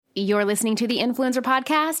You're listening to the Influencer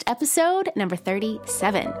Podcast, episode number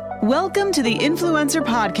 37. Welcome to the Influencer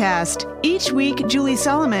Podcast. Each week, Julie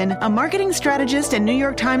Solomon, a marketing strategist and New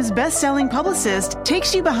York Times best-selling publicist,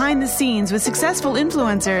 takes you behind the scenes with successful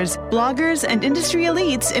influencers, bloggers, and industry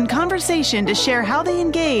elites in conversation to share how they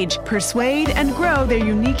engage, persuade, and grow their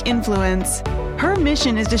unique influence. Her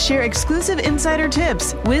mission is to share exclusive insider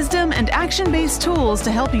tips, wisdom, and action-based tools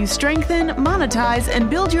to help you strengthen, monetize, and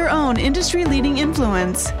build your own industry-leading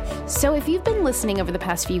influence. So if you've been listening over the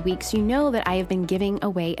past few weeks, you know that I have been giving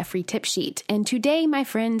away a free tip sheet. And today, my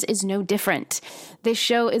friends, is no different. This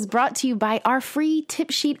show is brought to you by our free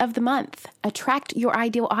tip sheet of the month. Attract your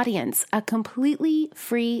ideal audience, a completely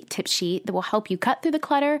free tip sheet that will help you cut through the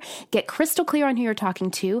clutter, get crystal clear on who you're talking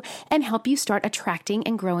to, and help you start attracting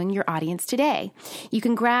and growing your audience today. You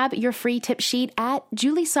can grab your free tip sheet at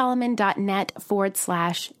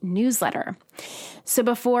juliesolomon.net/newsletter. So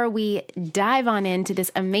before we dive on into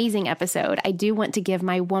this amazing episode, I do want to give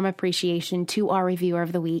my warm appreciation to our reviewer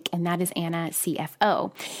of the week, and that is Anna,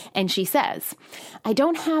 CFO. And she says, I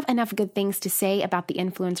don't have enough good things to say about the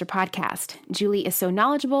Influencer Podcast. Julie is so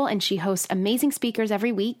knowledgeable and she hosts amazing speakers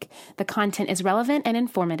every week. The content is relevant and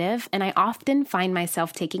informative, and I often find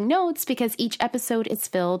myself taking notes because each episode is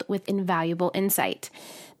filled with invaluable insight.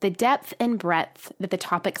 The depth and breadth that the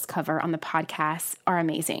topics cover on the podcast are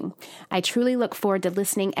amazing. I truly look forward to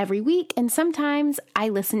listening every week, and sometimes I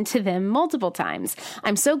listen to them multiple times.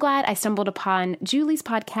 I'm so glad I stumbled upon Julie's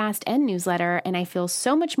podcast and newsletter, and I feel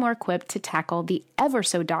so much more equipped to tackle the ever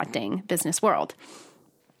so daunting business world.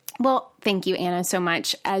 Well, thank you, Anna, so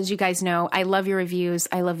much. As you guys know, I love your reviews.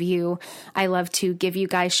 I love you. I love to give you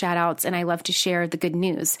guys shout outs, and I love to share the good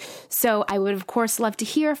news. So I would, of course, love to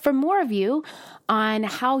hear from more of you on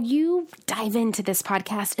how you dive into this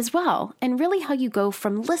podcast as well, and really how you go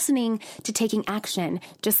from listening to taking action,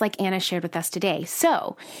 just like Anna shared with us today.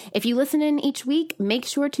 So if you listen in each week, make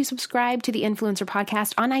sure to subscribe to the Influencer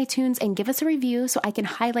Podcast on iTunes and give us a review so I can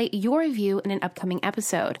highlight your review in an upcoming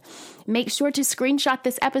episode. Make sure to screenshot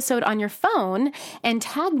this episode on your phone and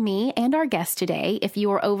tag me and our guest today if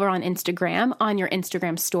you are over on Instagram on your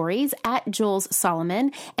Instagram stories at Jules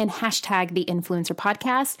Solomon and hashtag the Influencer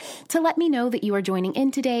Podcast to let me know that you are joining in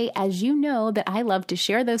today, as you know that I love to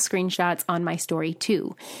share those screenshots on my story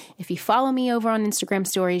too. If you follow me over on Instagram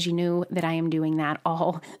stories, you know that I am doing that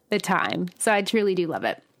all the time. So I truly do love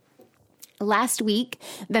it. Last week,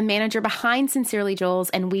 the manager behind Sincerely Jules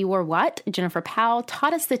and We Were What, Jennifer Powell,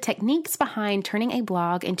 taught us the techniques behind turning a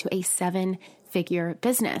blog into a 7-figure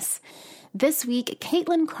business. This week,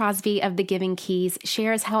 Caitlin Crosby of The Giving Keys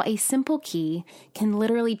shares how a simple key can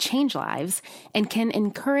literally change lives and can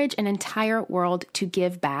encourage an entire world to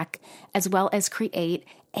give back, as well as create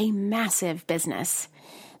a massive business.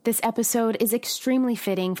 This episode is extremely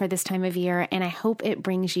fitting for this time of year, and I hope it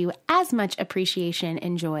brings you as much appreciation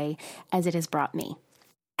and joy as it has brought me.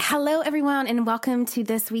 Hello, everyone, and welcome to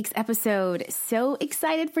this week's episode. So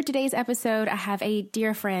excited for today's episode. I have a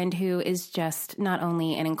dear friend who is just not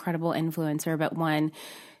only an incredible influencer, but one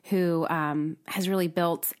who has really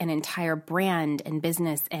built an entire brand and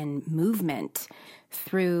business and movement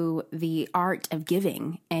through the art of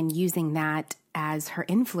giving and using that as her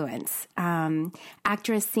influence.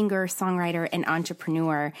 Actress, singer, songwriter, and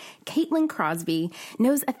entrepreneur Caitlin Crosby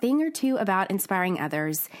knows a thing or two about inspiring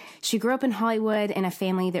others. She grew up in Hollywood in a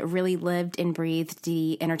family that really lived and breathed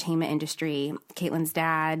the entertainment industry. Caitlin's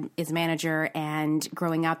dad is a manager, and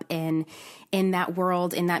growing up in that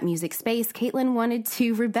world, in that music space, Caitlin wanted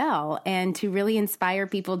to rebel and to really inspire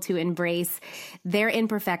people to embrace their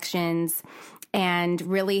imperfections and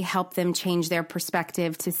really help them change their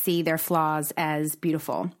perspective to see their flaws as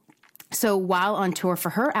beautiful. So while on tour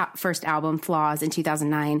for her first album, Flaws, in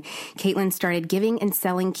 2009, Caitlin started giving and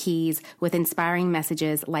selling keys with inspiring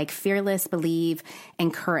messages like fearless, believe,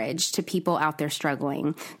 and courage to people out there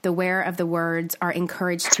struggling. The wearer of the words are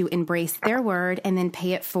encouraged to embrace their word and then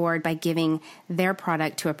pay it forward by giving their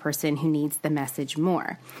product to a person who needs the message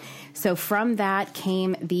more. So from that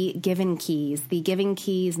came the Giving Keys. The Giving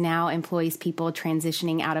Keys now employs people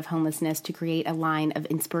transitioning out of homelessness to create a line of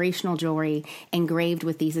inspirational jewelry engraved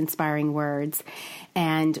with these inspiring words.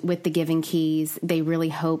 And with the Giving Keys, they really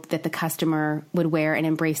hope that the customer would wear and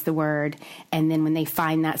embrace the word. And then when they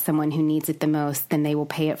find that someone who needs it the most, then they will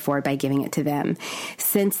pay it forward by giving it to them.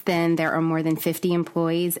 Since then, there are more than 50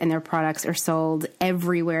 employees, and their products are sold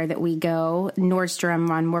everywhere that we go. Nordstrom,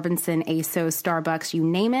 Ron Morbenson, ASOS, Starbucks, you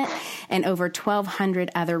name it. and over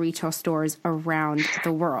 1,200 other retail stores around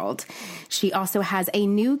the world. She also has a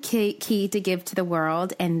new key to give to the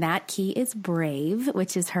world, and that key is Brave,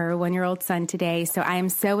 which is her 1-year-old son today. So I am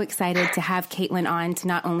so excited to have Caitlin on to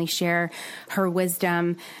not only share her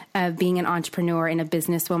wisdom of being an entrepreneur and a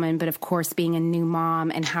businesswoman, but of course being a new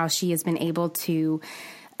mom and how she has been able to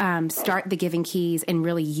start the Giving Keys and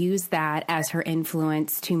really use that as her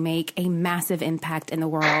influence to make a massive impact in the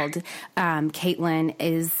world. Caitlin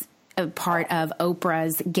is a part of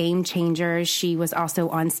Oprah's Game Changers. She was also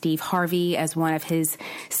on Steve Harvey as one of his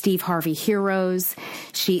Steve Harvey heroes.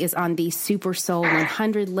 She is on the Super Soul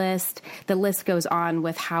 100 list. The list goes on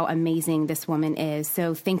with how amazing this woman is.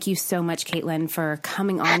 So thank you so much, Caitlin, for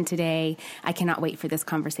coming on today. I cannot wait for this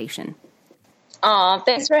conversation. Oh,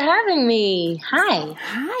 thanks for having me. Hi.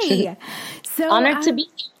 Hi. So honored to be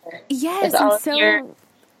here. Yes, with all so of your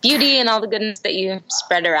beauty and all the goodness that you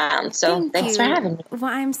spread around. So thanks for having me. Well,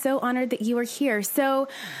 I'm so honored that you are here. So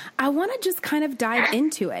I want to just kind of dive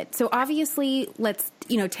into it. So obviously, let's,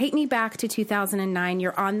 take me back to 2009.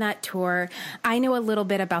 You're on that tour. I know a little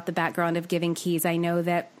bit about the background of Giving Keys. I know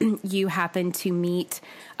that you happened to meet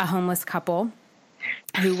a homeless couple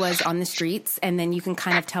who was on the streets, and then you can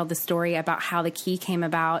kind of tell the story about how the key came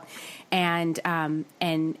about and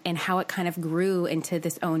how it kind of grew into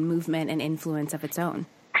this own movement and influence of its own.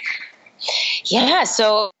 Yeah.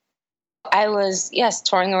 So I was,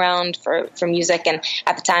 touring around for music. And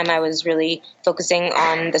at the time I was really focusing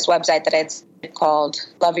on this website that I'd called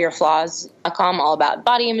loveyourflaws.com, all about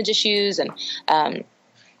body image issues, and,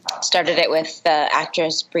 started it with the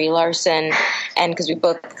actress Brie Larson, and because we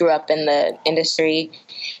both grew up in the industry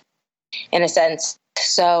in a sense.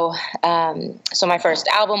 So my first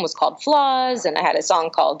album was called Flaws, and I had a song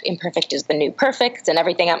called Imperfect is the New Perfect, and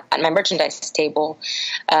everything on my merchandise table,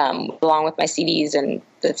 along with my CDs and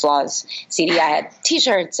the Flaws CD, I had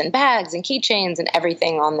t-shirts and bags and keychains, and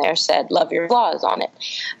everything on there said "Love Your Flaws" on it.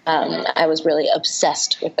 I was really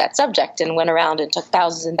obsessed with that subject and went around and took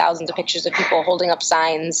thousands and thousands of pictures of people holding up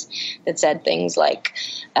signs that said things like,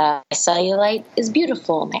 "My cellulite is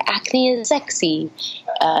beautiful, my acne is sexy,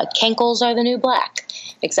 cankles are the new black,"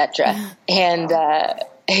 etc. And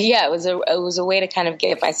it was a way to kind of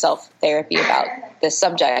give myself therapy about this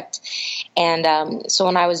subject. And so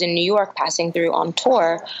when I was in New York passing through on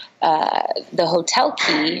tour, the hotel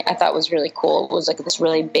key I thought was really cool. It was like this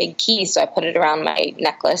really big key, so I put it around my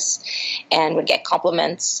necklace and would get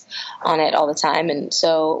compliments on it all the time. And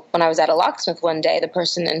so when I was at a locksmith one day, the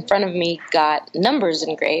person in front of me got numbers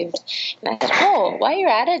engraved, and I said, "Oh, while you're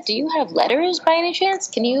at it, do you have letters by any chance?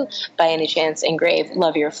 Can you by any chance engrave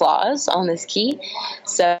 'Love Your Flaws' on this key?"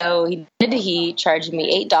 So he did. He charged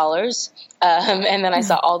me $8, and then I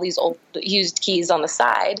saw all these old used keys on the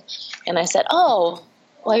side, and I said, "Oh,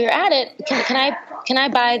 while you're at it, can I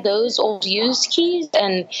buy those old used keys,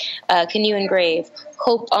 and can you engrave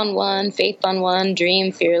hope on one, faith on one,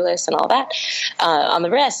 dream, fearless, and all that on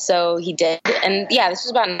the rest?" So he did, and this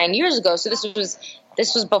was about 9 years ago. So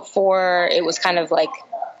this was before it was kind of like,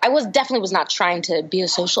 I definitely was not trying to be a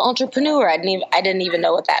social entrepreneur. I didn't even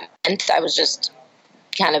know what that meant. I was just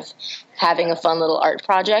kind of having a fun little art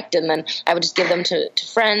project, and then I would just give them to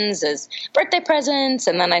friends as birthday presents,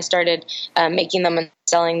 and then I started making them and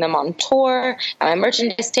selling them on tour at my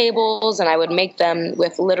merchandise tables, and I would make them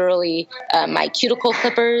with literally my cuticle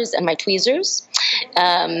clippers and my tweezers.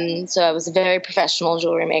 So I was a very professional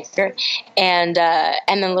jewelry maker, and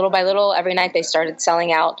then little by little, every night they started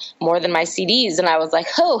selling out more than my CDs, and I was like,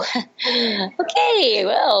 "Oh, okay,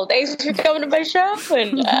 well, thanks for coming to my shop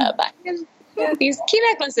and buying these key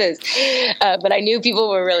necklaces." But I knew people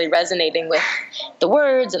were really resonating with the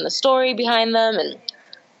words and the story behind them,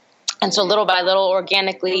 and so little by little,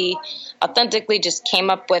 organically, authentically, just came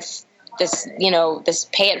up with this, this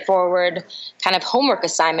pay it forward kind of homework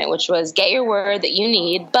assignment, which was get your word that you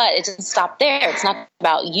need, but it doesn't stop there. It's not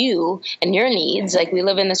about you and your needs. Like, we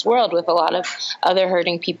live in this world with a lot of other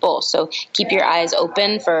hurting people. So keep your eyes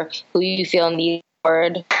open for who you feel need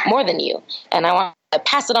word more than you. And I want to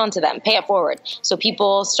pass it on to them, pay it forward. So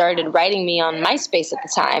people started writing me on MySpace at the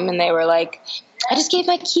time, and they were like, "I just gave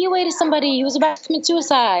my key away to somebody who was about to commit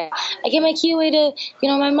suicide. I gave my key away to,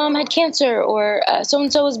 my mom had cancer, or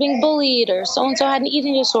so-and-so was being bullied, or so-and-so had an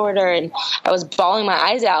eating disorder." And I was bawling my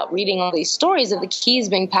eyes out reading all these stories of the keys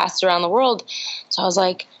being passed around the world. So I was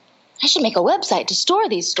like, I should make a website to store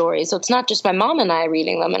these stories, so it's not just my mom and I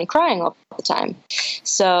reading them and crying all the time.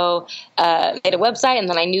 So I made a website, and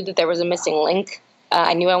then I knew that there was a missing link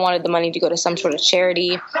I knew I wanted the money to go to some sort of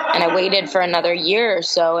charity, and I waited for another year or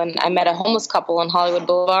so, and I met a homeless couple on Hollywood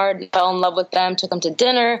Boulevard and fell in love with them, took them to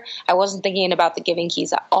dinner. I wasn't thinking about the giving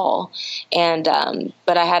keys at all. And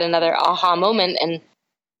but I had another aha moment and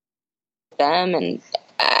them, and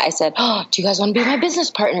I said, "Oh, do you guys want to be my business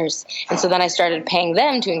partners?" And so then I started paying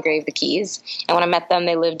them to engrave the keys. And when I met them,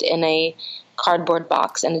 they lived in a cardboard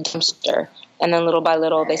box and a dumpster. And then little by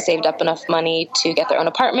little, they saved up enough money to get their own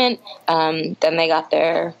apartment. Then they got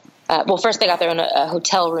their, first they got their own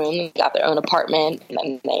hotel room, they got their own apartment, and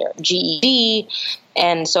then their GED.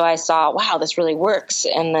 And so I saw, wow, this really works.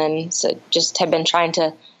 And then so just have been trying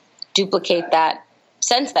to duplicate that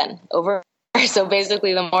since then over. So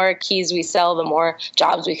basically, the more keys we sell, the more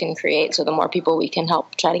jobs we can create. So the more people we can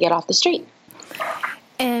help try to get off the street.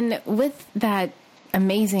 And with that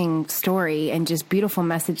amazing story and just beautiful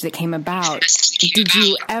message that came about, did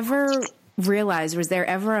you ever realize, was there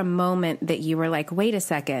ever a moment that you were like, wait a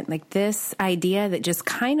second, like this idea that just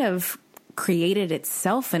kind of created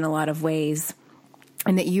itself in a lot of ways,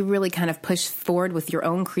 and that you really kind of pushed forward with your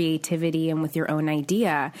own creativity and with your own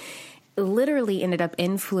idea, literally ended up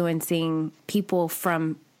influencing people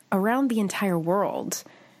from around the entire world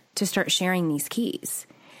to start sharing these keys?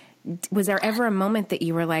 Was there ever a moment that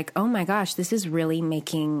you were like, oh my gosh, this is really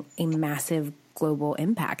making a massive global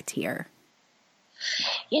impact here?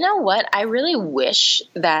 You know what? I really wish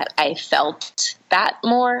that I felt that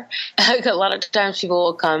more. A lot of times people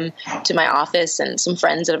will come to my office, and some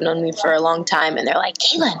friends that have known me for a long time, and they're like,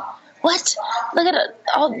 Caitlin, what? Look at it.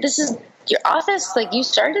 Oh, this is your office? Like, you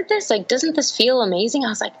started this? Like, doesn't this feel amazing? I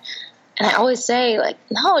was like, and I always say, like,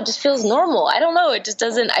 no, it just feels normal. I don't know. It just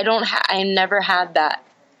doesn't, I never had that.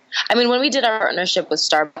 I mean, when we did our partnership with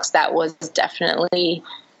Starbucks, that was definitely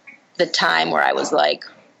the time where I was like,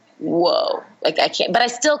 whoa, like I can't, but I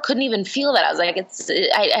still couldn't even feel that. I was like,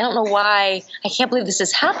 I don't know why, I can't believe this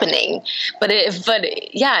is happening. But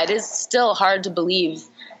yeah, it is still hard to believe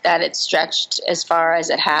that it's stretched as far as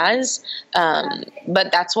it has.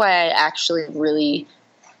 But that's why I actually really,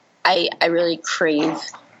 I really crave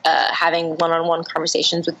having one-on-one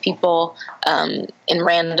conversations with people in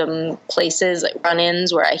random places, like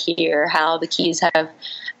run-ins, where I hear how the keys have,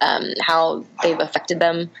 how they've affected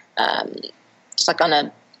them, just like on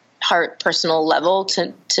a heart personal level,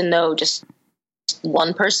 to know just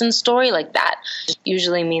one person's story like that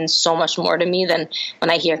usually means so much more to me than when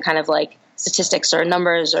I hear kind of like statistics or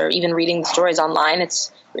numbers, or even reading the stories online.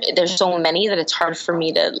 There's so many that it's hard for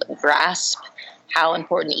me to grasp how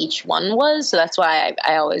important each one was. So that's why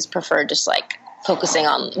I always prefer just like focusing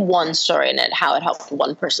on one story and how it helped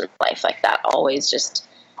one person's life. Like that always just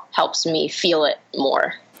helps me feel it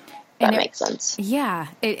more. That makes sense. Yeah,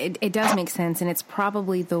 it does make sense. And it's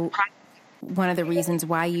probably one of the reasons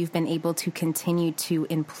why you've been able to continue to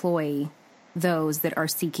employ those that are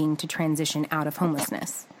seeking to transition out of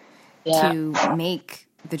homelessness to make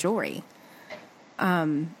the jewelry.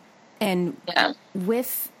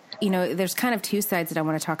 With, there's kind of two sides that I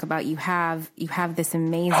want to talk about. You have this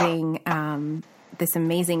amazing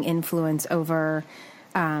influence over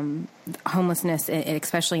homelessness,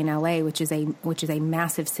 especially in LA, which is a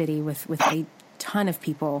massive city with a ton of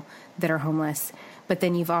people that are homeless. But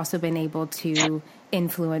then you've also been able to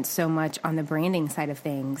influence so much on the branding side of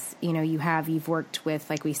things. You've worked with,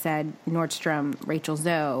 like we said, Nordstrom, Rachel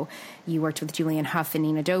Zoe. You worked with Julianne Hough and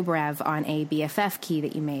Nina Dobrev on a BFF key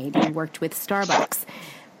that you made. You worked with Starbucks.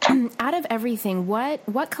 Out of everything,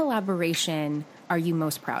 what collaboration are you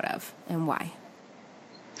most proud of, and why?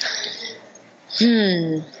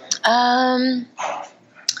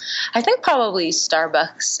 I think probably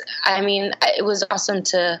Starbucks. I mean, it was awesome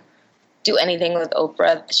to do anything with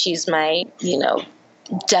Oprah. She's my,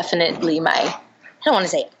 definitely my, I don't want to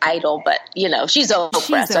say idol, but she's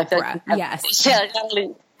Oprah. So I feel like yes.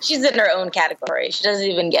 She's in her own category. She doesn't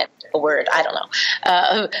even get a word. I don't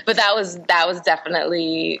know. But that was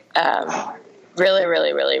definitely, really,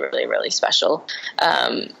 really, really, really, really special.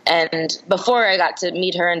 And before I got to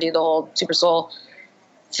meet her and do the whole Super Soul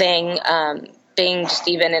thing, being just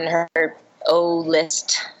even in her O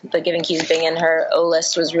list, the Giving Keys being in her O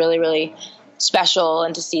list was really, really special.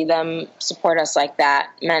 And to see them support us like that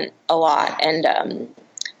meant a lot. And,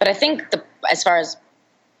 but I think as far as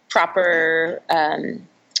proper,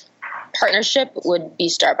 partnership would be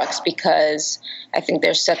Starbucks, because I think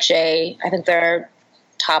they're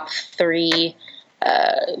top 3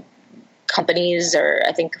 companies, or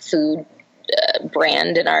I think food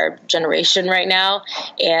brand in our generation right now.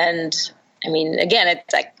 And I mean, again,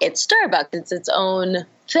 it's Starbucks. It's its own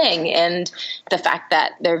thing. And the fact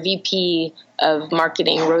that their VP of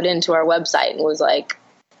marketing wrote into our website and was like,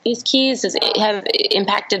 these keys have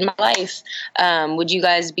impacted my life. Would you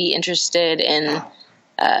guys be interested in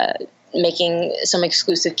making some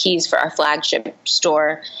exclusive keys for our flagship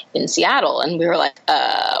store in Seattle? And we were like,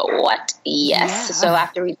 what? Yes. Yeah. So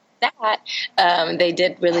after we did that, they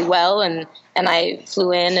did really well. And I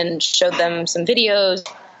flew in and showed them some videos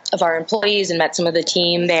of our employees and met some of the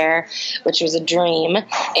team there, which was a dream.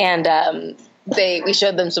 And we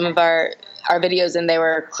showed them some of our videos, and they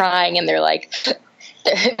were crying, and they're like,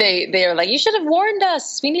 they were like, you should have warned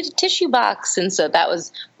us. We need a tissue box. And so that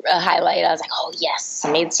was a highlight. I was like, oh yes,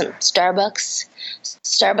 I made some Starbucks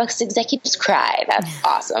executives cry. That's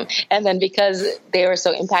awesome. And then because they were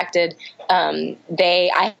so impacted, I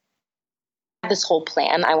had this whole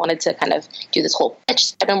plan. I wanted to kind of do this whole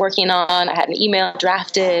pitch I've been working on. I had an email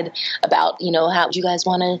drafted about, how you guys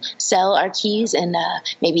want to sell our keys and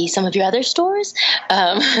maybe some of your other stores.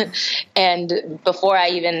 And before I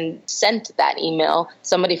even sent that email,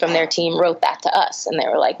 somebody from their team wrote that to us, and they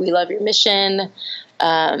were like, we love your mission.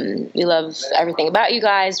 We love everything about you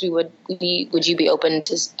guys. Would you be open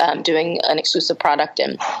to doing an exclusive product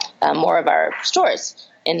in more of our stores?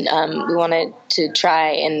 And we wanted to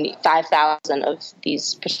try in 5,000 of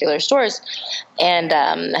these particular stores. And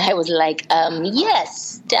I was like,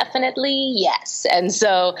 yes, definitely yes. And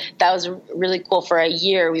so that was really cool. For a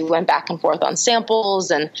year, we went back and forth on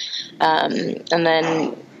samples and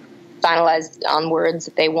then finalized on words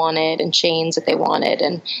that they wanted and chains that they wanted.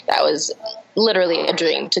 And that was literally a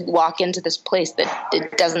dream, to walk into this place that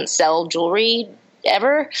it doesn't sell jewelry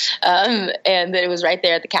ever. And it was right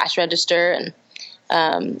there at the cash register. And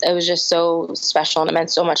it was just so special, and it meant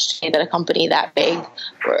so much to me that a company that big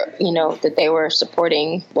that they were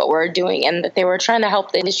supporting what we're doing, and that they were trying to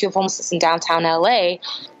help the issue of homelessness in downtown LA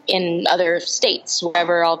in other states,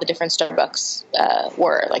 wherever all the different Starbucks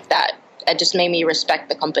were like that. It just made me respect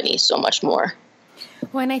the company so much more.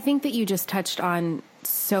 Well, and I think that you just touched on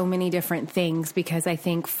so many different things, because I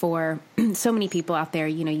think for so many people out there,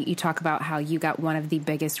 you talk about how you got one of the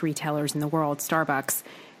biggest retailers in the world, Starbucks,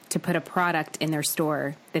 to put a product in their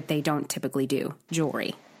store that they don't typically do,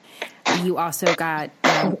 jewelry. You also got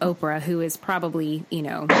Oprah, who is probably,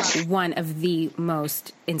 one of the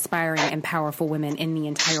most inspiring and powerful women in the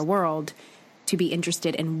entire world, to be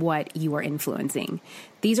interested in what you are influencing.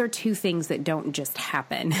 These are two things that don't just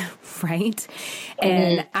happen, right? Mm-hmm.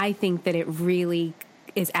 And I think that it really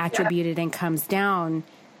is attributed and comes down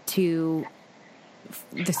to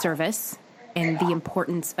the service and the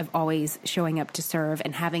importance of always showing up to serve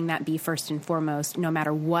and having that be first and foremost, no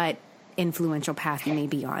matter what influential path you may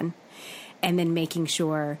be on. And then making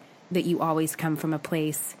sure that you always come from a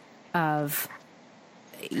place of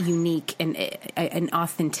unique and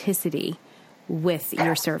authenticity with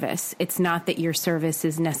your service. It's not that your service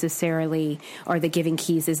is necessarily, or the giving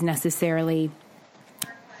keys is necessarily,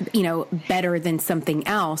 better than something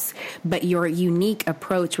else, but your unique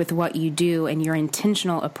approach with what you do and your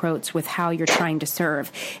intentional approach with how you're trying to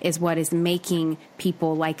serve is what is making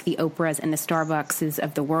people like the Oprahs and the Starbuckses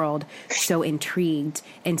of the world so intrigued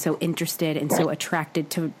and so interested and so attracted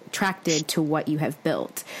to what you have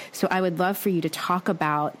built. So I would love for you to talk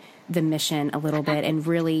about the mission a little bit and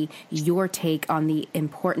really your take on the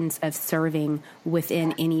importance of serving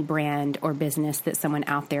within any brand or business that someone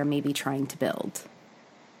out there may be trying to build.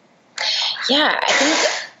 Yeah,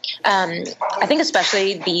 I think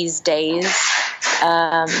especially these days,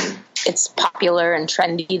 it's popular and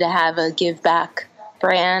trendy to have a give back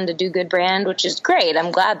brand, a do good brand, which is great.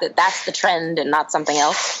 I'm glad that that's the trend and not something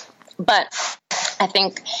else. But I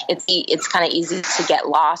think it's kind of easy to get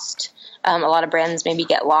lost. A lot of brands maybe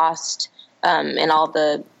get lost in all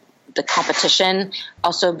the competition.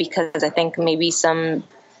 Also because I think maybe some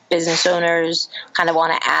business owners kind of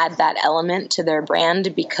want to add that element to their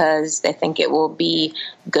brand because they think it will be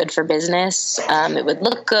good for business. It would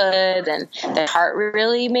look good, and their heart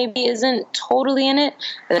really maybe isn't totally in it.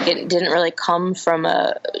 It didn't really come from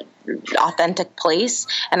a authentic place.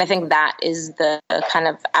 And I think that is the kind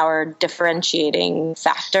of our differentiating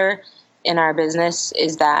factor in our business,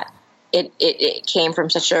 is that it came from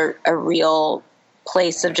such a real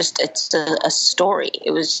place of just, it's a story.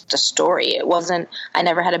 It was just a story. It wasn't, I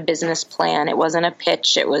never had a business plan. It wasn't a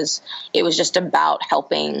pitch. It was just about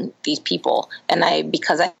helping these people. And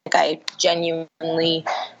because I think I genuinely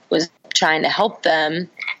was trying to help them,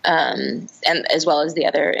 and as well as the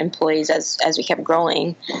other employees as we kept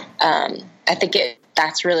growing, I think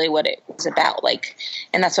that's really what it was about.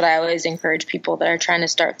 And that's what I always encourage people that are trying to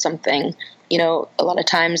start something. A lot of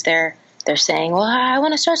times they're saying, well, I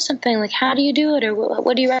want to start something. How do you do it? Or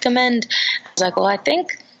what do you recommend? I was like, well, I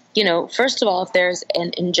think first of all, if there's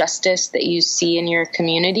an injustice that you see in your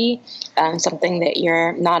community, something that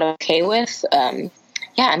you're not okay with, an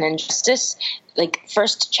injustice, like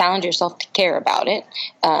first challenge yourself to care about it,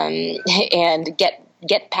 and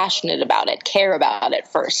get passionate about it, care about it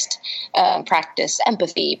first, practice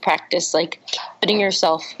empathy, practice like putting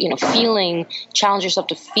yourself, challenge yourself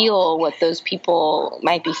to feel what those people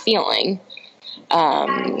might be feeling.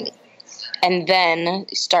 And then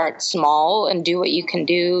start small and do what you can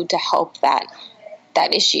do to help that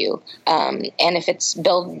issue. And if it's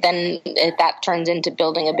if that turns into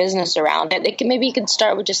building a business around it, maybe you could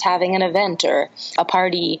start with just having an event or a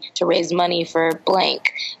party to raise money for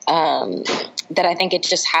blank. That I think it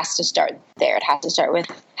just has to start there. It has to start with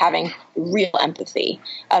having real empathy.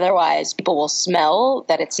 Otherwise, people will smell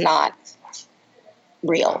that it's not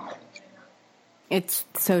real. It's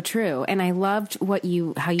so true. And I loved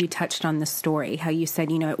how you touched on the story, how you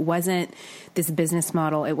said, it wasn't this business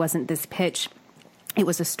model. It wasn't this pitch. It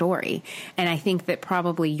was a story. And I think that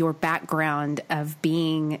probably your background of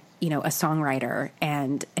being, a songwriter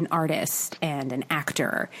and an artist and an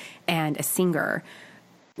actor and a singer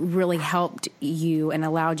really helped you and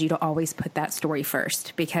allowed you to always put that story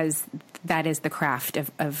first, because that is the craft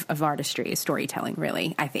of artistry, is storytelling,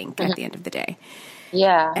 really, I think, at the end of the day.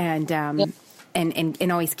 Yeah.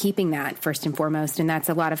 And always keeping that first and foremost. And that's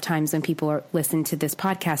a lot of times when people listen to this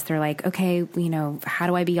podcast, they're like, okay, how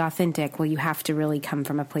do I be authentic? Well, you have to really come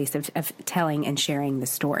from a place of telling and sharing the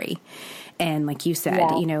story. And like you said,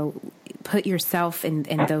 put yourself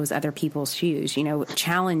in those other people's shoes,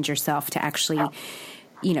 challenge yourself to actually,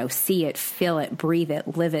 see it, feel it, breathe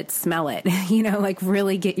it, live it, smell it, like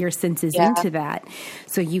really get your senses into that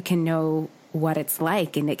so you can know what it's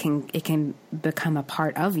like and it can become a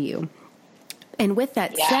part of you. And with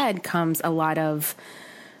that said comes a lot of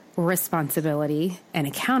responsibility and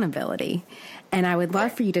accountability. And I would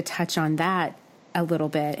love for you to touch on that a little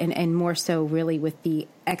bit and more so really with the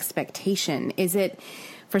expectation. Is it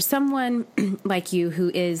for someone like you who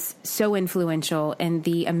is so influential and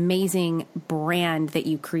the amazing brand that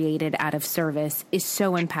you created out of service is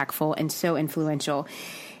so impactful and so influential?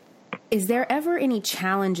 Is there ever any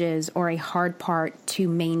challenges or a hard part to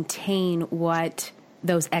maintain what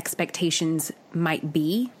those expectations might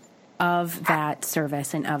be of that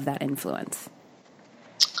service and of that influence?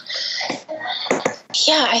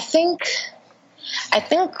 Yeah, I think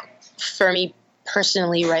for me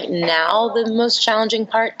personally right now, the most challenging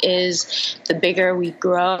part is the bigger we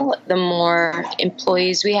grow, the more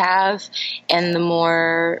employees we have and the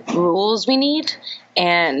more rules we need.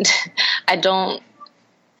 And I don't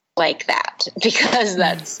like that, because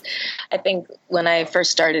I think when I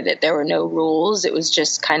first started it, there were no rules. It was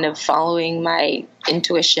just kind of following my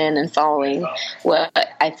intuition and following what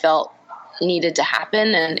I felt needed to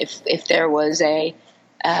happen. And if there was a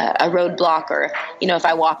roadblock, or, if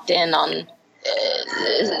I walked in on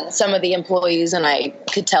some of the employees and I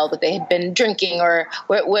could tell that they had been drinking or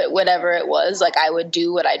whatever it was, like I would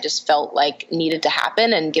do what I just felt like needed to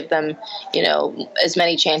happen and give them, as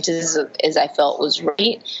many chances as I felt was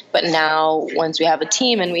right. But now once we have a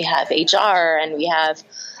team and we have HR and we have,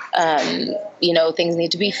 things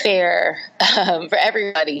need to be fair for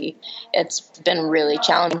everybody, it's been really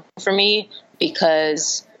challenging for me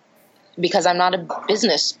because I'm not a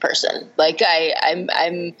business person. Like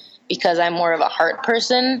I'm because I'm more of a heart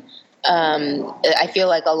person. I feel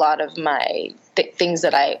like a lot of my things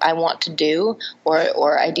that I want to do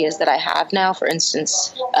or ideas that I have now, for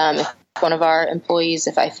instance, if one of our employees,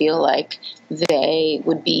 if I feel like they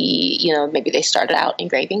would be, maybe they started out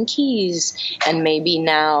engraving keys and maybe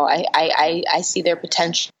now I see their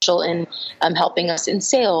potential in helping us in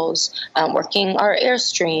sales, working our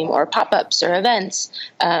Airstream or pop-ups or events.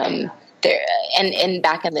 And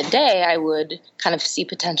back in the day, I would kind of see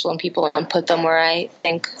potential in people and put them where I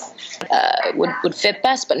think would fit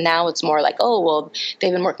best. But now it's more like, oh, well,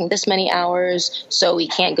 they've been working this many hours, so we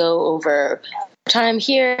can't go over time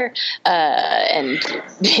here, and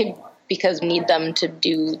because we need them to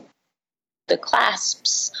do the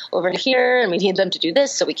clasps over here, and we need them to do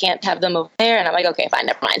this, so we can't have them over there. And I'm like, okay, fine,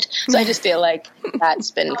 never mind. So I just feel like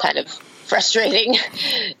that's been kind of frustrating.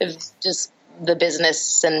 It's just the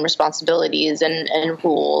business and responsibilities and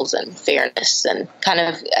rules and fairness, and kind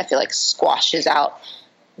of, I feel like, squashes out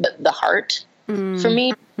the heart for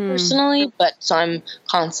me personally. But so I'm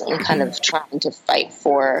constantly kind of trying to fight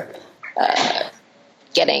for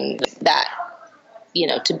getting that,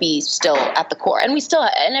 to be still at the core. And we still,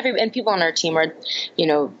 and people on our team are,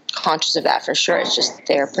 conscious of that for sure. It's just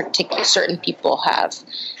certain people have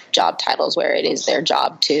job titles where it is their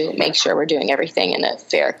job to make sure we're doing everything in a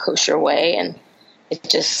fair, kosher way. And it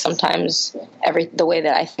just sometimes the way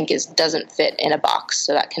that I think doesn't fit in a box.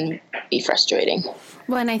 So that can be frustrating.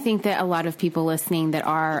 Well, and I think that a lot of people listening that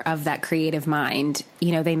are of that creative mind,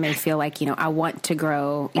 they may feel like, I want to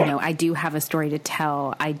grow, I do have a story to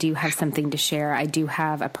tell. I do have something to share. I do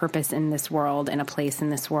have a purpose in this world and a place in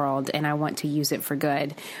this world, and I want to use it for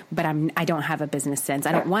good. But I don't have a business sense.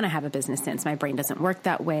 I don't want to have a business sense. My brain doesn't work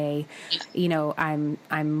that way. I'm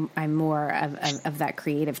more of that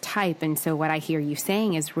creative type. And so what I hear you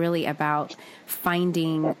saying is really about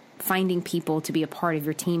finding people to be a part of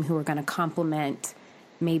your team who are going to complement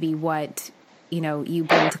maybe what, you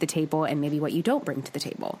bring to the table and maybe what you don't bring to the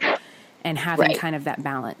table, and having kind of that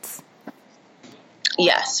balance.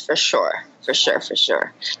 Yes, for sure.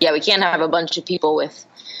 Yeah. We can't have a bunch of people with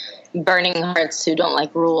burning hearts who don't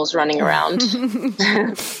like rules running around.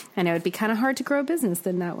 I know it'd be kind of hard to grow a business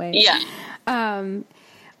in that way. Yeah.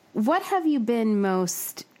 What have you been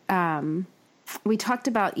most, we talked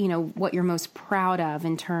about, what you're most proud of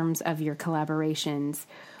in terms of your collaborations.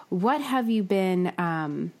 What have you been,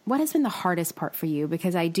 what has been the hardest part for you?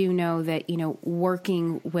 Because I do know that,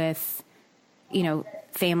 working with,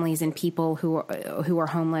 families and people who are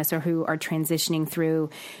homeless or who are transitioning through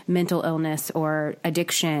mental illness or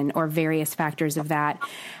addiction or various factors of that,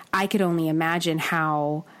 I could only imagine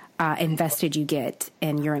how invested you get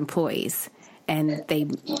in your employees. And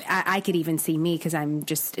I could even see me, because I'm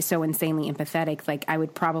just so insanely empathetic. Like, I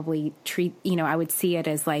would probably I would see it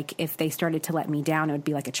as like, if they started to let me down, it would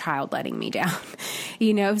be like a child letting me down, So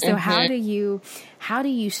mm-hmm. how do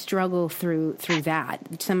you struggle through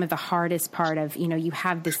that? Some of the hardest part of, you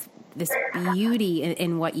have this beauty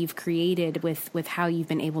in what you've created with how you've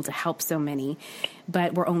been able to help so many,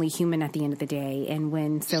 but we're only human at the end of the day. And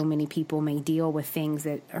when so many people may deal with things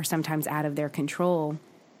that are sometimes out of their control,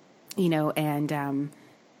 and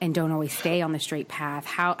don't always stay on the straight path.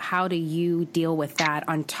 How do you deal with that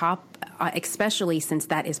on top, especially since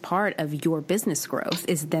that is part of your business growth,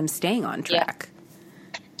 is them staying on track?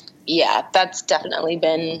 Yeah, that's definitely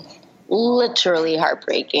been literally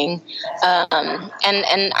heartbreaking.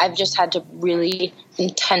 And I've just had to really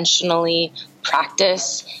intentionally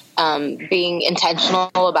practice being intentional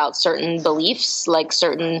about certain beliefs, like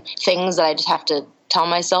certain things that I just have to tell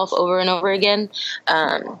myself over and over again.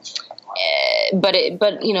 But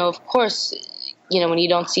of course, when you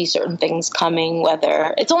don't see certain things coming,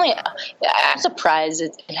 whether it's only, I'm surprised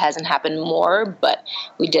it hasn't happened more, but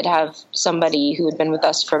we did have somebody who had been with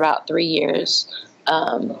us for about 3 years.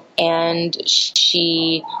 And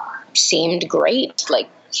she seemed great, like,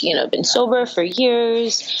 been sober for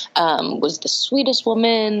years, was the sweetest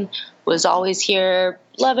woman, was always here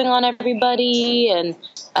loving on everybody, and,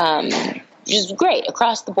 just great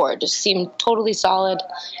across the board, just seemed totally solid.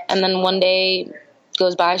 And then one day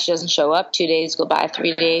goes by, she doesn't show up. 2 days go by,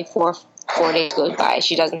 3 days, four days goes by,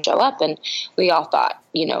 she doesn't show up. And we all thought,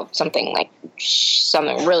 something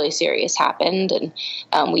really serious happened. And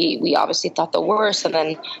we obviously thought the worst. And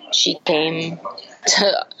then she came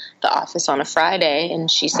to the office on a Friday, and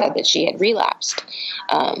she said that she had relapsed.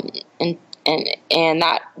 And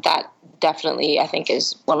that definitely, I think,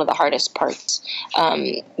 is one of the hardest parts.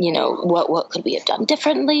 What could we have done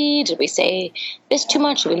differently? Did we say this too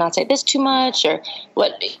much? Did we not say this too much? Or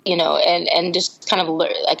what, and just kind of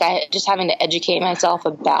just having to educate myself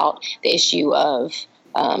about the issue of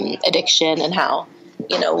addiction, and how,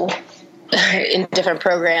 in different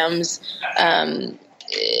programs, I'm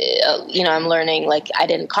learning, like, I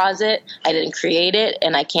didn't cause it, I didn't create it,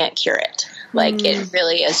 and I can't cure it. Like, it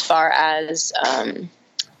really, as far as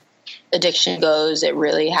addiction goes, it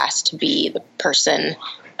really has to be the person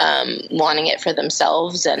wanting it for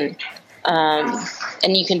themselves, and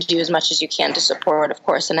you can do as much as you can to support, of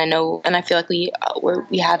course. And I know, and I feel like we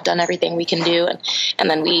have done everything we can do, and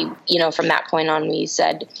then we, from that point on, we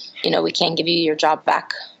said, we can't give you your job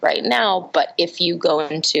back right now, but if you go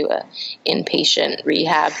into a inpatient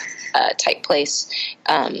rehab type place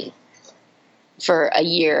for a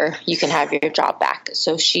year, you can have your job back.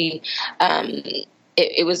 So she,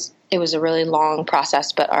 it was a really long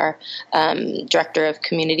process, but our director of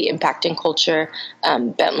community impact and culture,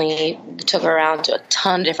 Bentley, took her around to a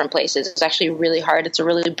ton of different places. It's actually really hard. It's a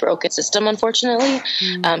really broken system, unfortunately.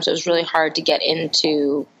 So it was really hard to get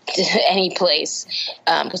into any place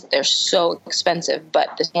because they're so expensive.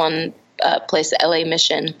 But this one place, the LA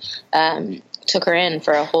Mission, took her in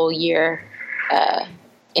for a whole year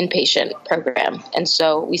inpatient program. And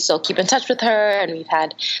so we still keep in touch with her, and we've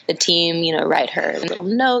had the team, write her little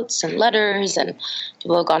notes and letters, and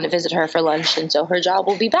people have gone to visit her for lunch. And so her job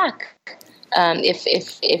will be back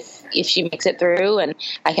if she makes it through, and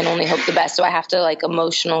I can only hope the best. So I have to like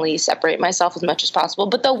emotionally separate myself as much as possible.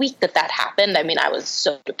 But the week that happened, I mean, I was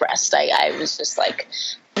so depressed. I was just like,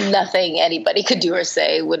 nothing anybody could do or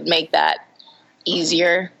say would make that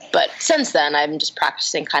easier. But since then, I'm just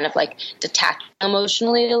practicing kind of like detaching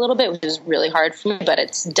emotionally a little bit, which is really hard for me, but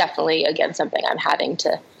it's definitely, again, something I'm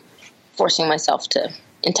forcing myself to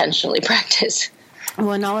intentionally practice.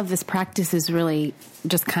 Well, and all of this practice is really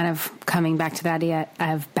just kind of coming back to the idea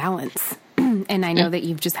of balance. And I know that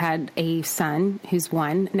you've just had a son who's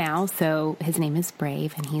 1 now, so his name is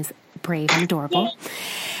Brave, and he's brave and adorable.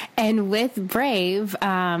 And with Brave,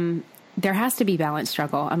 there has to be balance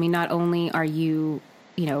struggle. I mean, not only are you,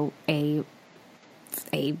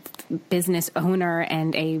 a business owner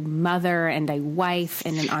and a mother and a wife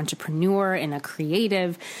and an entrepreneur and a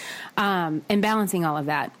creative, and balancing all of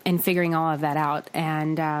that and figuring all of that out.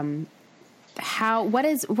 And what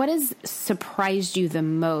has surprised you the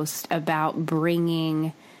most about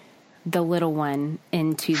bringing the little one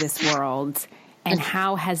into this world? And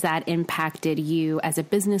how has that impacted you as a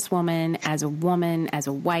businesswoman, as a woman, as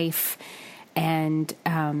a wife, and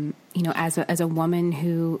as a woman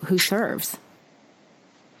who serves?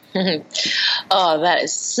 Oh, that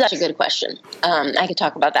is such a good question. I could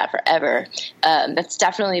talk about that forever. That's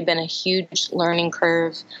definitely been a huge learning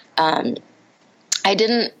curve. I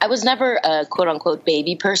was never a quote unquote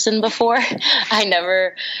baby person before. I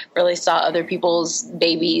never really saw other people's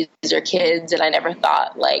babies or kids, and I never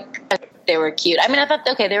thought like they were cute. I mean, I thought,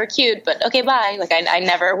 okay, they were cute, but okay, bye. Like I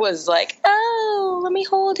never was like, oh, let me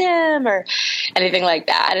hold him or anything like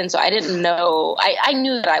that. And so I didn't know, I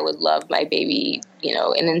knew that I would love my baby,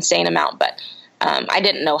 an insane amount, but I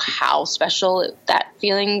didn't know how special that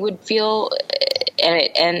feeling would feel. And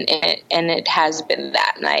it has been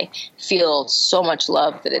that, and I feel so much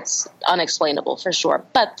love that it's unexplainable for sure.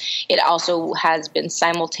 But it also has been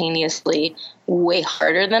simultaneously way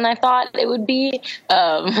harder than I thought it would be.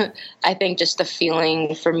 I think just the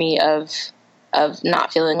feeling for me of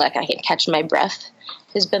not feeling like I can catch my breath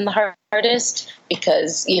has been the hardest,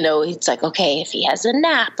 because it's like, okay, if he has a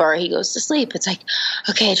nap or he goes to sleep, it's like,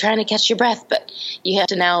 okay, trying to catch your breath, but you have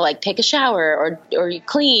to now like take a shower or you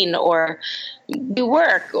clean or do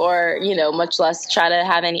work, or much less try to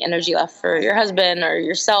have any energy left for your husband or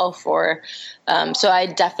yourself, or so I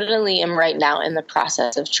definitely am right now in the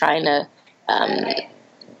process of trying to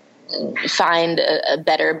find a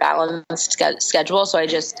better balanced schedule. So I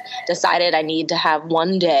just decided I need to have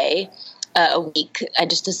one day a week. I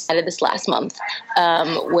just decided this last month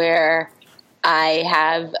where I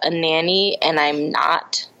have a nanny and I'm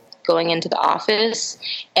not going into the office,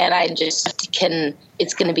 and I just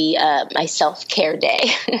it's going to be my self-care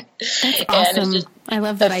day. That's awesome. I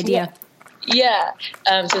love that idea. Yeah.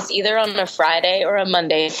 So it's either on a Friday or a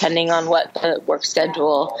Monday, depending on what the work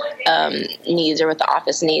schedule needs or what the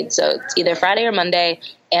office needs. So it's either Friday or Monday,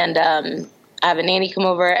 and I have a nanny come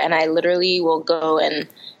over, and I literally will go and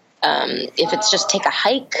if it's just take a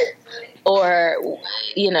hike or,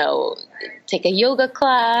 take a yoga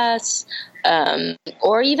class,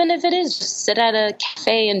 or even if it is just sit at a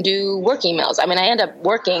cafe and do work emails. I mean, I end up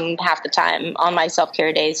working half the time on my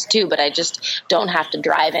self-care days too, but I just don't have to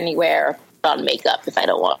drive anywhere or put on makeup if I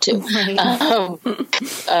don't want to. Right.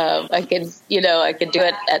 I could do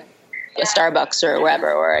it at a Starbucks or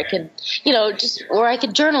wherever, or I could, or I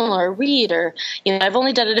could journal or read, or, I've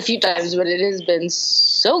only done it a few times, but it has been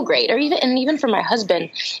so great. Or even for my husband,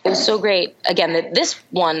 it was so great. Again, that this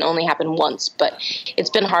one only happened once, but it's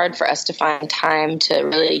been hard for us to find time to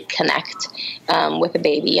really connect with a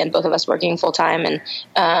baby, and both of us working full time.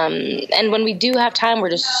 And when we do have time, we're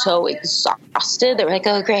just so exhausted that we're like,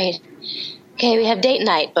 oh, great. Okay, we have date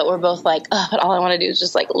night, but we're both like, oh, but all I want to do is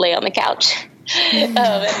just like lay on the couch.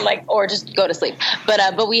 Or just go to sleep.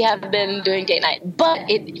 But we have been doing date night. But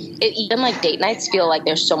it even like date nights feel like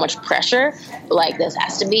there's so much pressure. Like this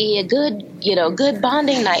has to be a good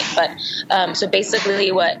bonding night. But so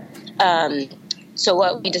basically what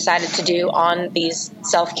we decided to do on these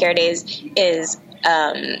self-care days is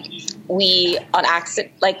we on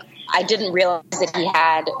accident, like I didn't realize that he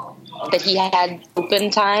had open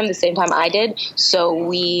time the same time I did. So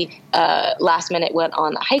we last minute went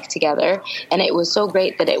on a hike together, and it was so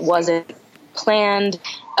great that it wasn't planned.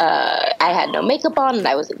 I had no makeup on, and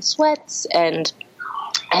I was in sweats, and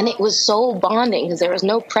it was so bonding because there was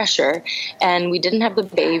no pressure, and we didn't have the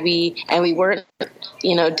baby, and we weren't,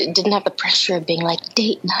 didn't have the pressure of being like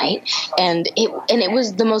date night, and it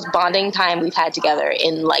was the most bonding time we've had together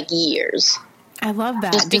in like years. I love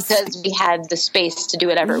that. Just because we had the space to do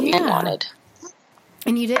whatever we wanted.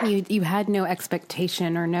 And you had no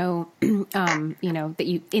expectation or no,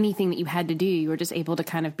 anything that you had to do. You were just able to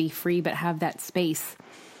kind of be free, but have that space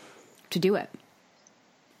to do it.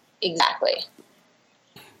 Exactly.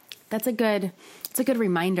 It's a good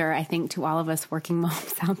reminder, I think, to all of us working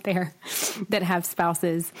moms out there that have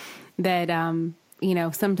spouses that,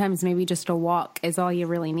 sometimes maybe just a walk is all you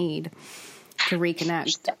really need to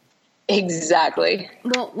reconnect. Exactly.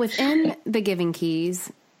 Well, within the Giving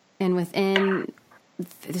Keys and within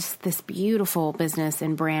this beautiful business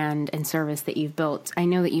and brand and service that you've built, I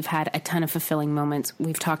know that you've had a ton of fulfilling moments.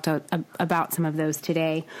 We've talked about some of those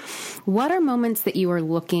today. What are moments that you are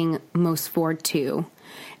looking most forward to?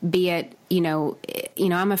 Be it,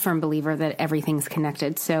 I'm a firm believer that everything's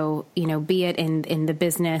connected. So, be it in the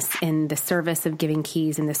business, in the service of Giving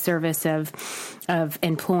Keys, in the service of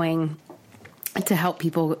employing to help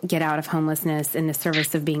people get out of homelessness, in the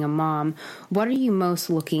service of being a mom. What are you most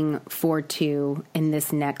looking forward to in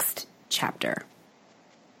this next chapter?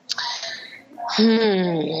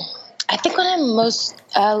 I think what I'm most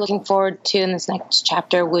looking forward to in this next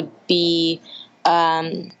chapter would be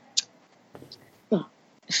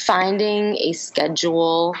finding a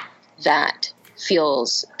schedule that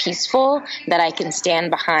feels peaceful, that I can stand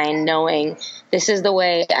behind, knowing this is the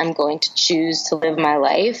way I'm going to choose to live my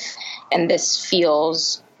life, and this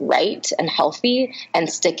feels right and healthy, and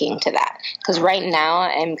sticking to that. Because right now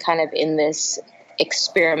I'm kind of in this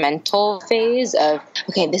experimental phase of,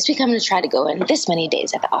 okay, this week I'm going to try to go in this many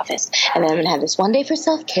days at the office, and then I'm going to have this one day for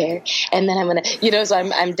self-care, and then I'm going to, so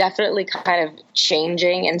I'm definitely kind of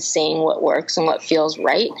changing and seeing what works and what feels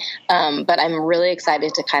right. But I'm really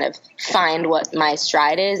excited to kind of find what my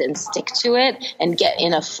stride is and stick to it and get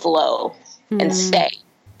in a flow and stay.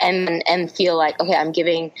 And feel like, okay, I'm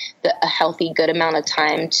giving a healthy, good amount of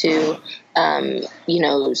time to,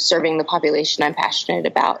 serving the population I'm passionate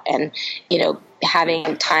about, and,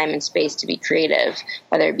 having time and space to be creative,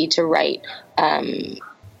 whether it be to write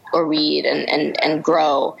or read and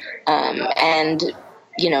grow, and,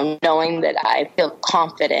 knowing that I feel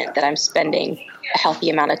confident that I'm spending a healthy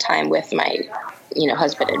amount of time with my,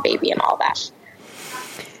 husband and baby and all that.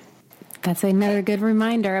 That's another good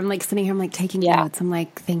reminder. I'm like sitting here, I'm like taking notes. I'm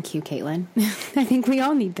like, thank you, Caitlin. I think we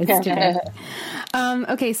all need this today.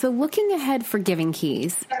 Okay, so looking ahead for Giving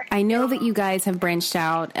Keys, I know that you guys have branched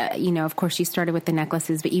out. Of course, you started with the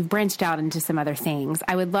necklaces, but you've branched out into some other things.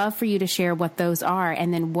 I would love for you to share what those are,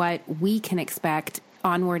 and then what we can expect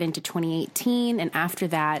onward into 2018 and after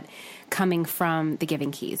that coming from the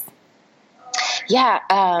Giving Keys. Yeah,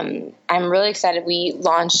 I'm really excited. We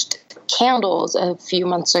launched candles a few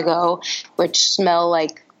months ago, which smell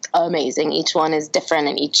like amazing. Each one is different,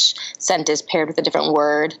 and each scent is paired with a different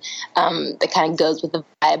word that kind of goes with the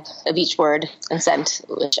vibe of each word and scent,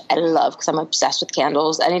 which I love because I'm obsessed with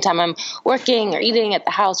candles. Anytime I'm working or eating at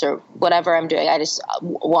the house or whatever I'm doing, I just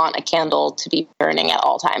want a candle to be burning at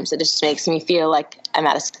all times. It just makes me feel like I'm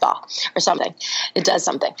at a spa or something. It does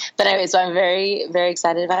something. But anyway, so I'm very, very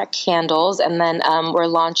excited about our candles. And then we're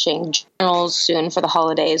launching journals soon for the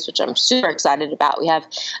holidays, which I'm super excited about. We have,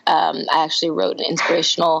 I actually wrote an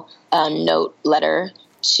inspirational note letter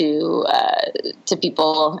to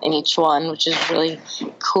people in each one, which is really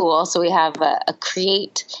cool. So we have a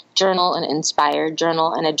create journal, an inspired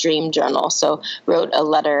journal, and a dream journal. So wrote a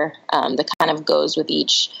letter that kind of goes with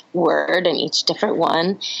each word and each different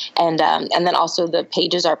one. And then also the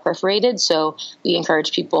pages are perforated. So we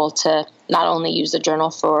encourage people to not only use the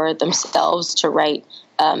journal for themselves to write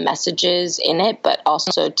messages in it, but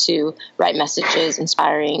also to write messages,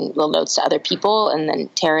 inspiring little notes to other people, and then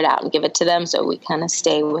tear it out and give it to them. So we kind of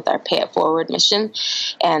stay with our pay it forward mission,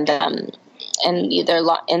 and they're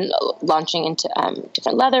launching into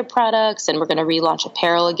different leather products, and we're going to relaunch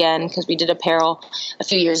apparel again because we did apparel a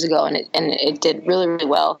few years ago and it did really, really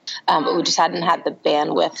well, but we just hadn't had the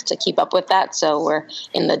bandwidth to keep up with that. So we're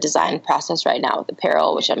in the design process right now with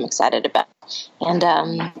apparel, which I'm excited about. And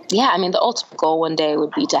the ultimate goal one day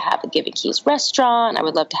would be to have a Giving Keys restaurant. I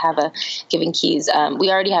would love to have a Giving Keys.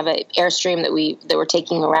 We already have an Airstream that we're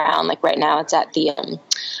taking around. Like right now, it's at the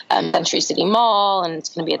Century City Mall, and it's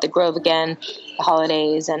going to be at the Grove again, the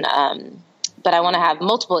holidays. And but I want to have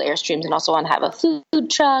multiple Airstreams, and also want to have a food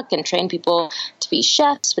truck and train people to be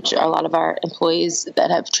chefs, which are a lot of our employees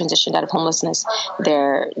that have transitioned out of homelessness.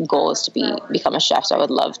 Their goal is to become a chef. So I would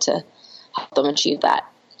love to help them achieve that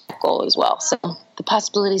goal as well. So the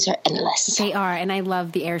possibilities are endless. They are, and I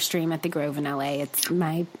love the Airstream at the Grove in LA. It's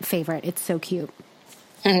my favorite. It's so cute.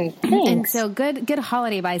 And so good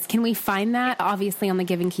holiday buys. Can we find that obviously on the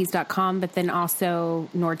givingkeys.com, but then also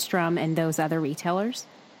Nordstrom and those other retailers?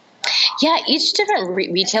 Yeah, each different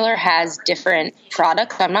retailer has different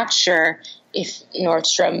products. I'm not sure if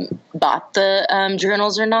Nordstrom bought the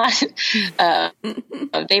journals or not.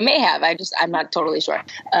 They may have. I'm not totally sure,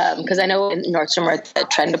 because I know Nordstrom are the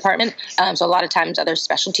trend department. So a lot of times other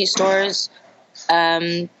specialty stores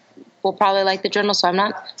will probably like the journal. So I'm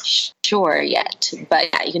not sure yet. But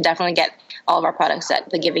yeah, you can definitely get all of our products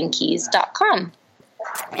at thegivingkeys.com.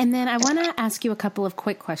 And then I want to ask you a couple of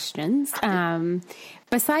quick questions.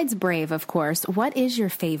 Besides brave, of course, what is your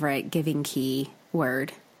favorite giving key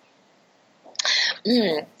word?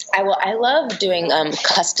 I love doing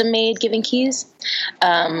custom made giving keys.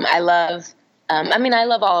 I love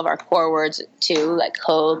all of our core words too, like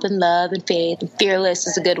hope and love and faith and fearless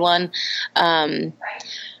is a good one.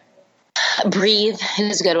 Breathe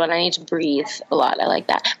is a good one. I need to breathe a lot. I like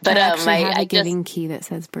that. But I actually have a giving key that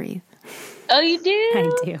says breathe. Oh, you do?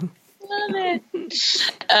 I do. Love it.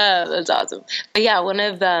 That's awesome. But yeah, one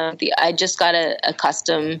of I just got a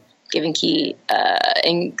custom giving key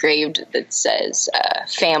engraved that says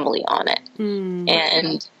family on it.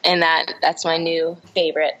 And that's my new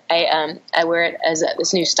favorite. I wear it as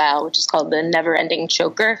this new style, which is called the Never Ending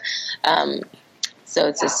Choker. So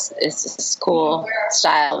it's this cool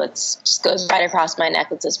style that just goes right across my neck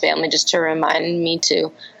that says family, just to remind me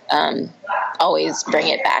to always bring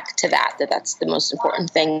it back to that's the most important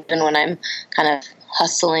thing. Even when I'm kind of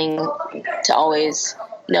hustling, to always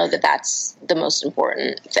know that that's the most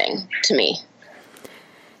important thing to me.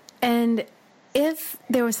 And if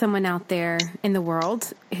there was someone out there in the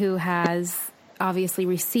world who has obviously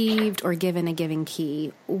received or given a giving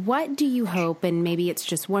key, what do you hope, and maybe it's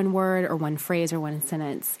just one word or one phrase or one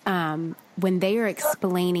sentence, when they are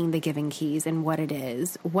explaining the giving keys and what it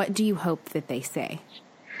is, what do you hope that they say?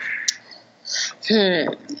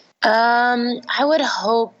 I would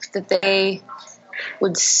hope that they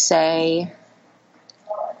would say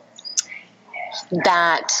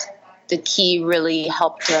that the key really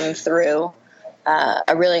helped them through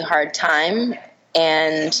a really hard time,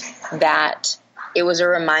 and that it was a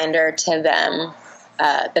reminder to them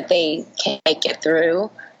that they can make it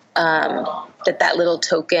through, that little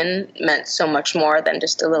token meant so much more than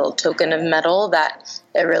just a little token of metal, that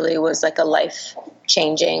it really was like a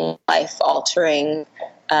life-changing, life-altering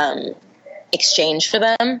exchange for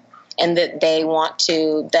them, and that they want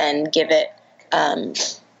to then give it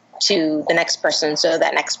to the next person so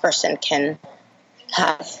that next person can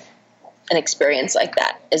have an experience like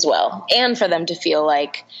that as well. And for them to feel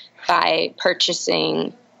like by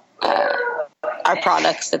purchasing our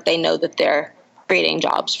products that they know that they're creating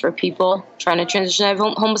jobs for people trying to transition out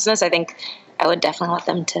of homelessness. I think I would definitely want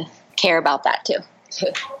them to care about that too.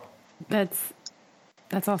 That's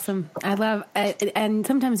awesome. I love it. And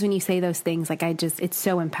sometimes when you say those things, like it's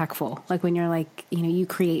so impactful. Like when you're like, you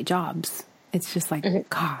create jobs. It's just like,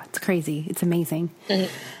 God, it's crazy. It's amazing.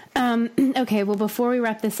 Okay. Well, before we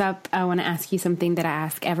wrap this up, I want to ask you something that I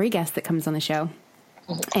ask every guest that comes on the show.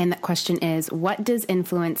 And that question is, what does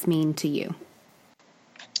influence mean to you?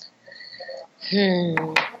 I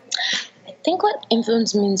think what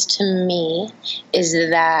influence means to me is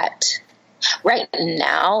that right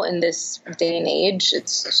now in this day and age,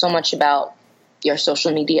 it's so much about your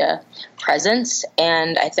social media presence.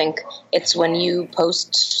 And I think it's when you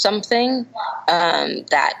post something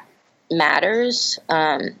that matters,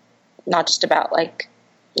 not just about like,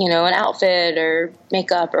 an outfit or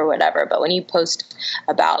makeup or whatever, but when you post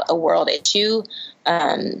about a world issue,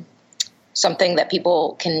 something that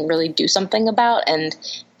people can really do something about, and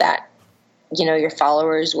that, your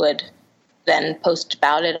followers would then post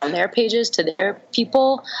about it on their pages to their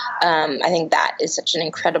people. I think that is such an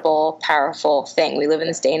incredible, powerful thing. We live in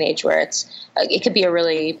this day and age where it could be a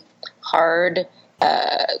really hard,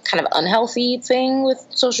 kind of unhealthy thing with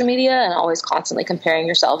social media and always constantly comparing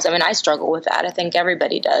yourselves. I mean, I struggle with that. I think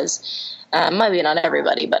everybody does. Maybe not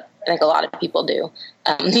everybody, but I think a lot of people do.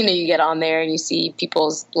 You get on there and you see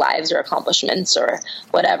people's lives or accomplishments or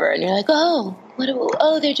whatever, and you're like, oh,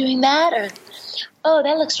 they're doing that, or oh,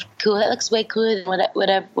 that looks cool. That looks way cooler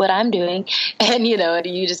than what I'm doing. And,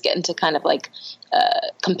 you just get into kind of like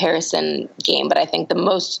a comparison game. But I think the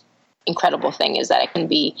most incredible thing is that it can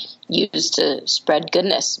be used to spread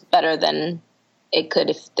goodness better than it could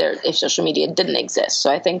if social media didn't exist.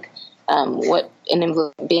 So I think what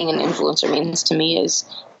being an influencer means to me is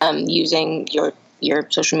using your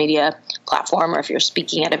social media platform, or if you're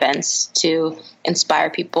speaking at events, to inspire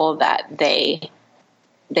people that they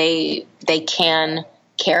can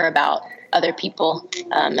care about other people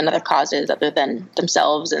and other causes other than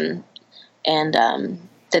themselves, and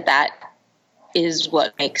that is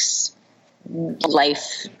what makes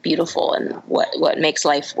life beautiful and what makes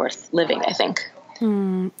life worth living, I think.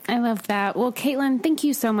 I love that. Well, Caitlin, thank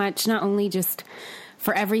you so much, not only just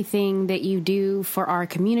for everything that you do for our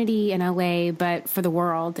community in LA, but for the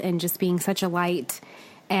world, and just being such a light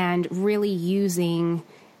and really using,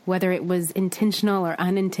 whether it was intentional or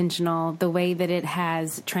unintentional, the way that it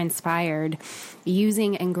has transpired,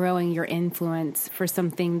 using and growing your influence for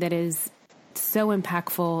something that is so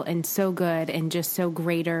impactful and so good and just so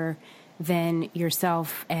greater than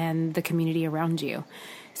yourself and the community around you.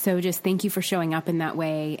 So just thank you for showing up in that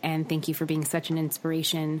way, and thank you for being such an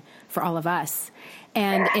inspiration for all of us.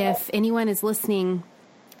 And if anyone is listening,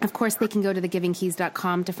 of course, they can go to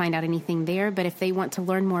thegivingkeys.com to find out anything there. But if they want to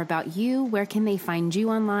learn more about you, where can they find you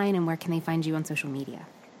online, and where can they find you on social media?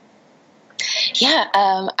 Yeah,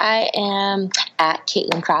 I am at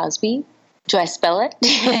Caitlin Crosby. Do I spell it?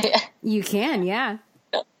 You can, yeah.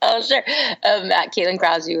 Oh, sure. At Caitlin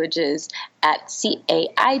Crosby, which is at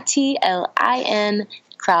CAITLIN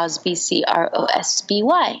Crosby,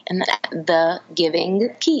 CROSBY, and then at The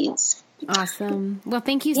Giving Keys. Awesome. Well,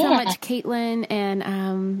 thank you so much, Caitlin,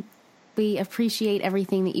 and we appreciate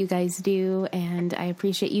everything that you guys do, and I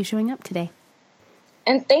appreciate you showing up today.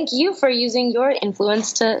 And thank you for using your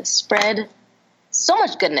influence to spread so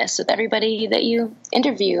much goodness with everybody that you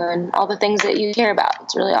interview and all the things that you care about.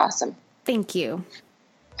 It's really awesome. Thank you.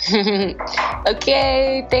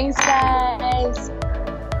 Okay, thanks, guys.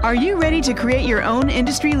 Are you ready to create your own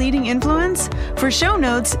industry-leading influence? For show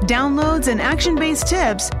notes, downloads, and action-based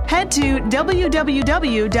tips, head to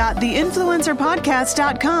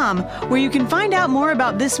www.theinfluencerpodcast.com, where you can find out more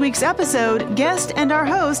about this week's episode, guest, and our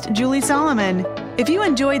host, Julie Solomon. If you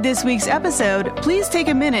enjoyed this week's episode, please take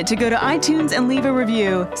a minute to go to iTunes and leave a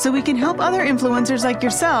review so we can help other influencers like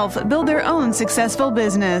yourself build their own successful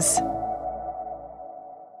business.